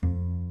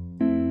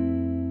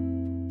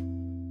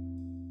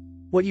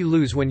What you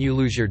lose when you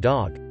lose your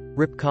dog.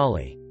 Rip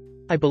Collie.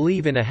 I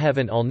believe in a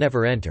heaven I'll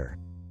never enter.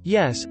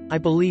 Yes, I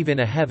believe in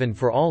a heaven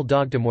for all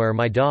dogdom where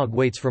my dog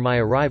waits for my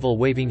arrival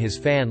waving his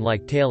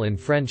fan-like tail in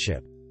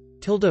friendship.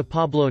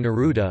 Pablo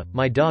Neruda,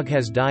 my dog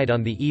has died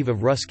on the eve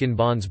of Ruskin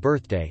Bond's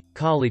birthday.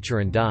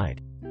 Kalicharan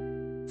died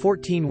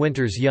 14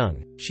 winters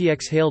young, she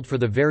exhaled for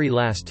the very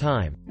last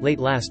time, late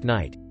last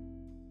night.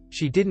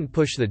 She didn't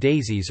push the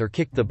daisies or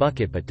kick the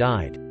bucket but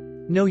died.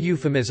 No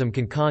euphemism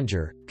can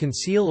conjure,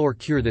 conceal or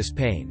cure this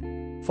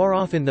pain. Far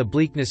off in the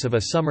bleakness of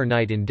a summer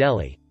night in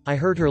Delhi, I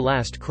heard her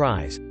last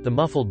cries, the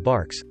muffled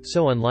barks,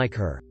 so unlike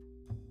her.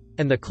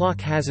 And the clock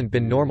hasn't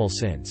been normal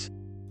since.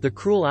 The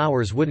cruel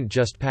hours wouldn't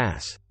just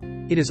pass.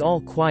 It is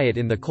all quiet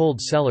in the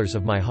cold cellars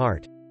of my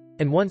heart.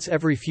 And once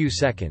every few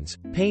seconds,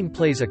 pain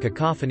plays a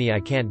cacophony I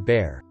can't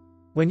bear.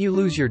 When you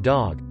lose your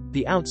dog,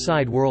 the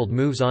outside world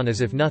moves on as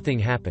if nothing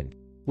happened.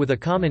 With a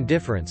common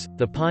difference,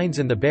 the pines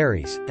and the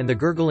berries, and the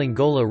gurgling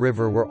Gola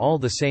River were all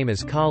the same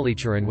as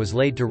Kalicharan was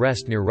laid to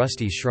rest near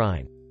Rusty's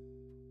shrine.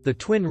 The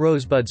twin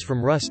rosebuds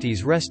from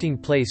Rusty's resting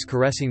place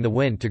caressing the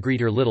wind to greet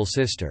her little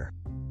sister.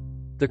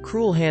 The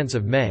cruel hands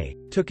of May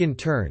took in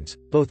turns,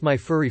 both my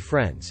furry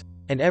friends,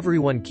 and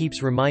everyone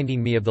keeps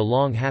reminding me of the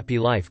long happy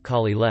life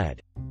Kali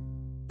led.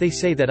 They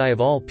say that I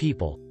of all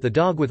people, the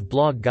dog with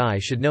blog guy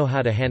should know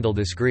how to handle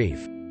this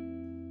grief.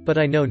 But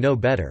I know no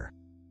better.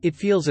 It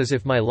feels as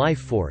if my life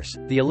force,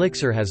 the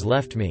elixir has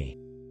left me.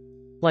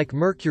 Like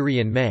Mercury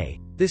in May,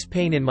 this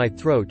pain in my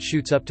throat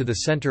shoots up to the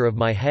center of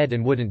my head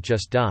and wouldn't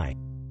just die.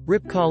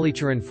 Rip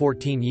Kalicharan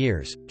 14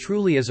 years,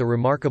 truly is a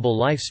remarkable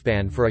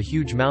lifespan for a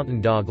huge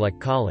mountain dog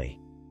like Kali.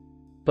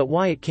 But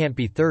why it can't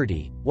be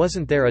 30,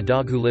 wasn't there a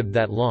dog who lived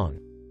that long?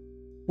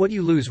 What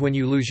you lose when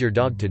you lose your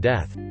dog to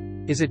death.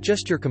 Is it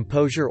just your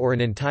composure or an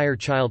entire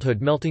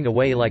childhood melting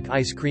away like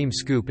ice cream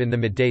scoop in the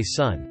midday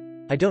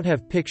sun? I don't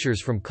have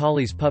pictures from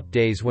Kali's pup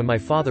days when my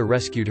father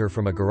rescued her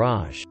from a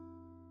garage.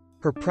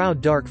 Her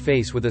proud dark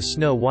face with a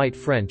snow-white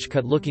French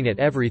cut looking at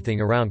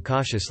everything around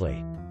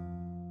cautiously.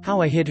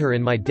 How I hid her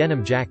in my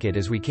denim jacket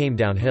as we came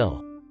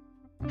downhill.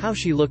 How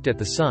she looked at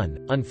the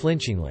sun,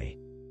 unflinchingly.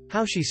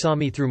 How she saw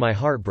me through my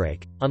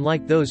heartbreak,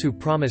 unlike those who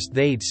promised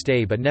they'd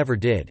stay but never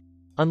did.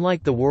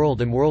 Unlike the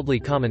world and worldly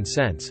common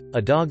sense,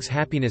 a dog's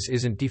happiness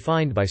isn't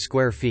defined by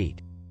square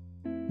feet.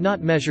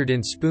 Not measured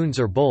in spoons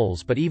or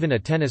bowls, but even a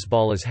tennis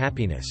ball is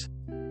happiness.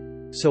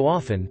 So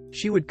often,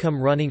 she would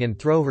come running and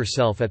throw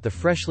herself at the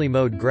freshly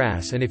mowed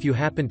grass, and if you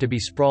happened to be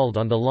sprawled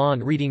on the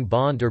lawn reading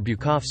Bond or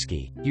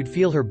Bukowski, you'd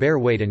feel her bare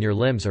weight and your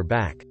limbs are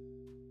back.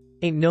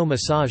 Ain't no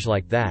massage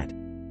like that.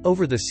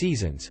 Over the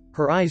seasons,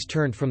 her eyes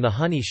turned from the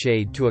honey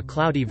shade to a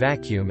cloudy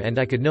vacuum and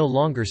I could no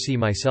longer see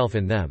myself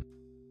in them.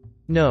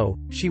 No,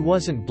 she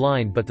wasn't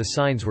blind, but the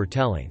signs were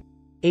telling.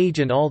 Age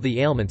and all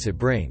the ailments it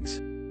brings.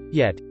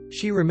 Yet,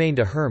 she remained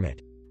a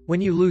hermit. When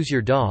you lose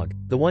your dog,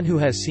 the one who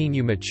has seen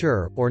you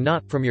mature, or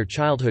not, from your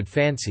childhood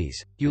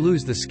fancies, you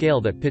lose the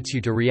scale that pits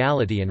you to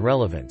reality and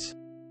relevance.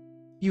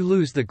 You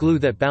lose the glue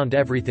that bound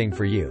everything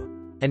for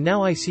you. And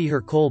now I see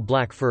her coal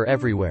black fur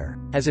everywhere,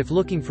 as if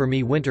looking for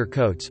me: winter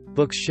coats,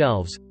 books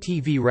shelves,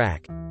 TV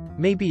rack.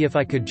 Maybe if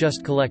I could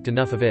just collect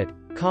enough of it,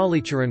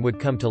 Kalicharan would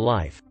come to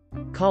life.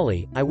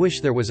 Kali, I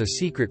wish there was a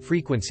secret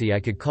frequency I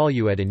could call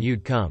you at and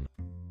you'd come.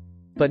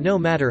 But no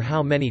matter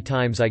how many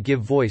times I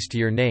give voice to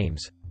your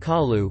names,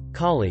 Kalu,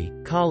 Kali,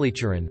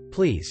 Kalicharan,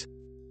 please.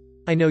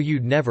 I know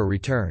you'd never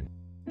return.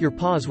 Your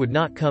paws would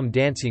not come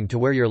dancing to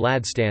where your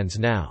lad stands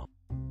now.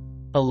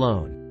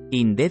 Alone.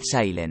 In dead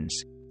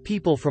silence.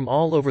 People from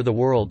all over the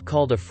world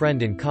called a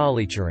friend in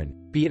Kalicharan,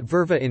 be it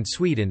Verva in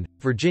Sweden,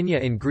 Virginia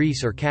in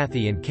Greece or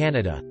Kathy in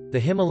Canada. The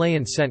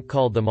Himalayan scent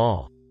called them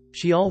all.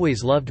 She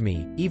always loved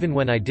me, even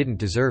when I didn't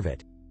deserve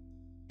it.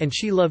 And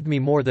she loved me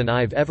more than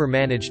I've ever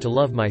managed to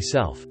love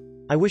myself.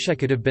 I wish I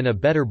could have been a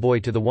better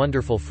boy to the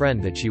wonderful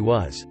friend that she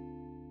was.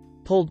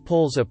 Pulled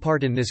poles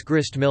apart in this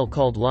grist mill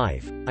called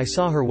life, I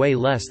saw her way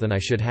less than I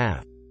should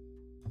have.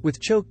 With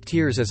choked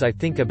tears as I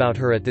think about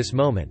her at this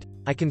moment,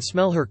 I can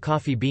smell her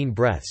coffee bean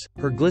breaths,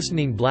 her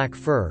glistening black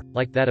fur,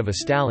 like that of a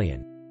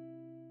stallion.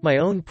 My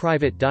own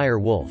private dire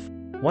wolf.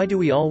 Why do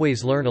we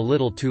always learn a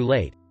little too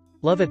late?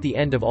 Love at the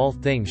end of all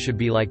things should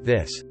be like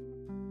this.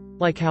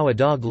 Like how a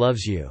dog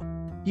loves you.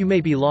 You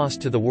may be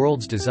lost to the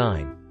world's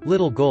design.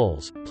 Little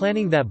goals,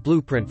 planning that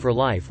blueprint for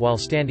life while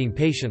standing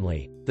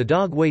patiently. The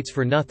dog waits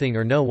for nothing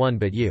or no one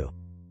but you.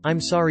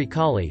 I'm sorry,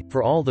 Kali,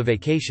 for all the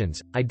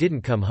vacations I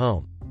didn't come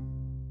home.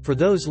 For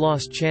those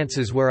lost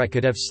chances where I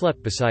could have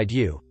slept beside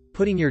you,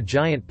 putting your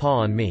giant paw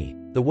on me,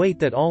 the weight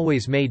that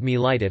always made me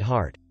light at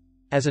heart.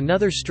 As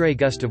another stray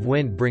gust of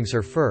wind brings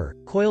her fur,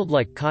 coiled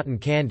like cotton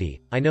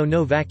candy, I know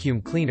no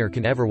vacuum cleaner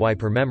can ever wipe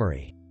her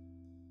memory.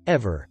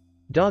 Ever.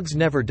 Dogs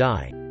never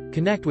die.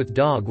 Connect with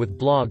Dog with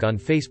blog on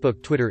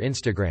Facebook, Twitter,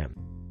 Instagram.